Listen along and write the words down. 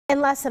In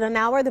less than an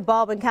hour, the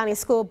Baldwin County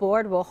School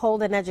Board will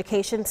hold an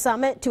education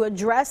summit to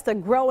address the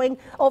growing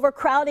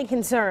overcrowding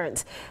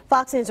concerns.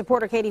 Fox News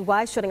reporter Katie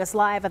Weiss joining us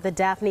live at the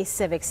Daphne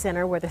Civic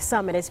Center where the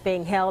summit is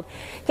being held.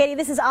 Katie,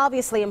 this is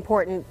obviously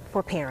important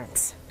for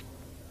parents.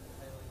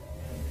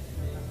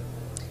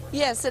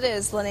 Yes, it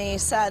is,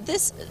 Lenise.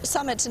 This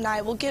summit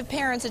tonight will give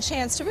parents a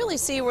chance to really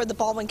see where the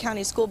Baldwin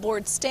County School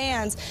Board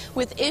stands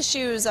with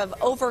issues of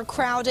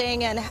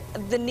overcrowding and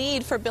the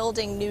need for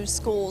building new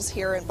schools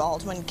here in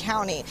Baldwin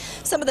County.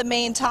 Some of the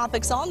main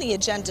topics on the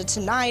agenda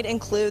tonight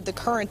include the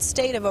current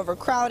state of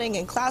overcrowding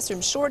and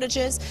classroom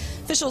shortages.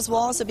 Officials will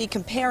also be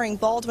comparing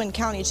Baldwin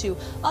County to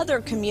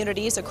other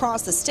communities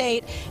across the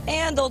state,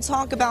 and they'll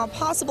talk about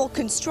possible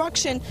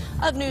construction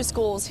of new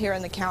schools here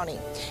in the county.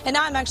 And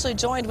now I'm actually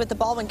joined with the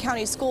Baldwin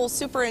County School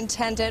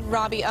Superintendent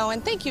Robbie Owen.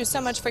 Thank you so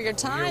much for your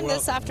time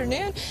this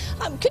afternoon.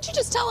 Could you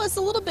just tell us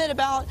a little bit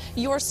about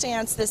your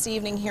stance this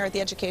evening here at the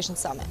Education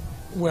Summit?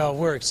 Well,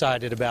 we're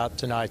excited about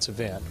tonight's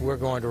event. We're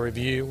going to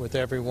review with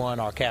everyone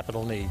our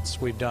capital needs.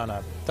 We've done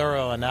a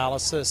thorough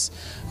analysis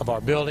of our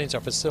buildings,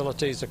 our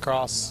facilities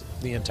across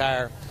the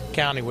entire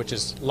county, which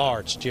is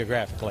large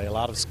geographically, a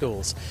lot of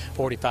schools,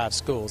 45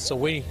 schools. So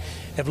we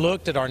have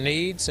looked at our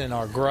needs and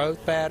our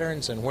growth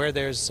patterns and where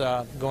there's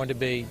going to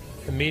be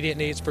immediate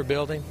needs for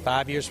building.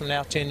 5 years from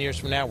now, 10 years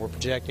from now, we're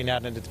projecting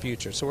out into the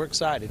future. So we're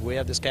excited. We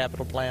have this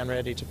capital plan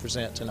ready to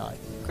present tonight.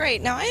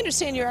 Great. Now, I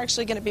understand you're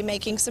actually going to be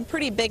making some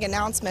pretty big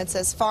announcements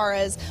as far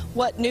as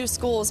what new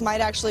schools might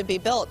actually be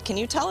built. Can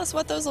you tell us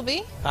what those will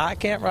be? I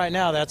can't right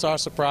now. That's our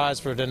surprise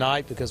for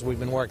tonight because we've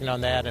been working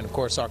on that. And, of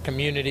course, our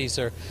communities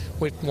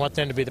we want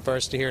them to be the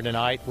first to hear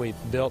tonight. We've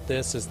built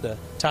this as the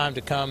time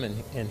to come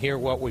and hear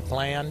what we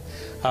plan.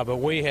 But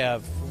we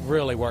have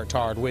really worked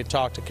hard. We've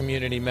talked to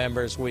community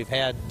members. We've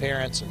had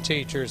parents and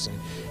teachers and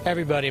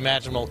everybody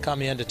imaginable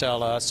come in to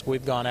tell us.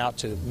 We've gone out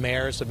to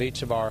mayors of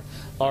each of our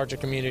larger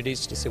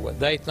communities to see what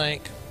they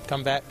think,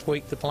 come back,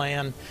 tweak the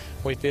plan.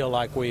 We feel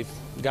like we've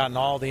gotten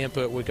all the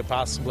input we could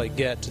possibly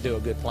get to do a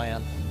good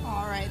plan.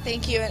 All right,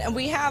 thank you. And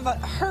we have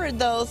heard,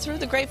 though, through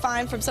the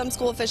grapevine from some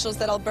school officials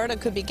that Alberta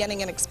could be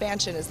getting an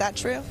expansion. Is that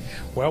true?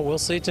 Well, we'll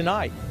see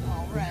tonight.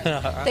 Right.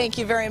 Thank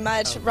you very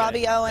much. Okay.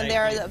 Robbie Owen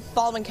there, the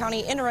Baldwin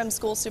County Interim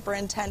School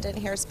Superintendent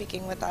here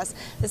speaking with us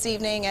this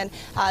evening. And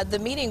the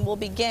meeting will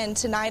begin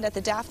tonight at the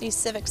Daphne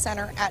Civic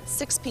Center at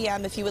 6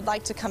 p.m. if you would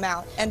like to come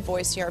out and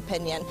voice your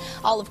opinion.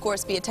 I'll, of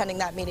course, be attending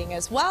that meeting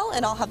as well,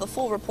 and I'll have a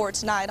full report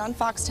tonight on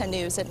Fox 10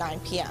 News at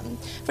 9 p.m.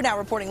 For now,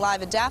 reporting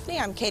live at Daphne,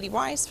 I'm Katie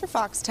Weiss for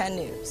Fox 10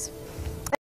 News.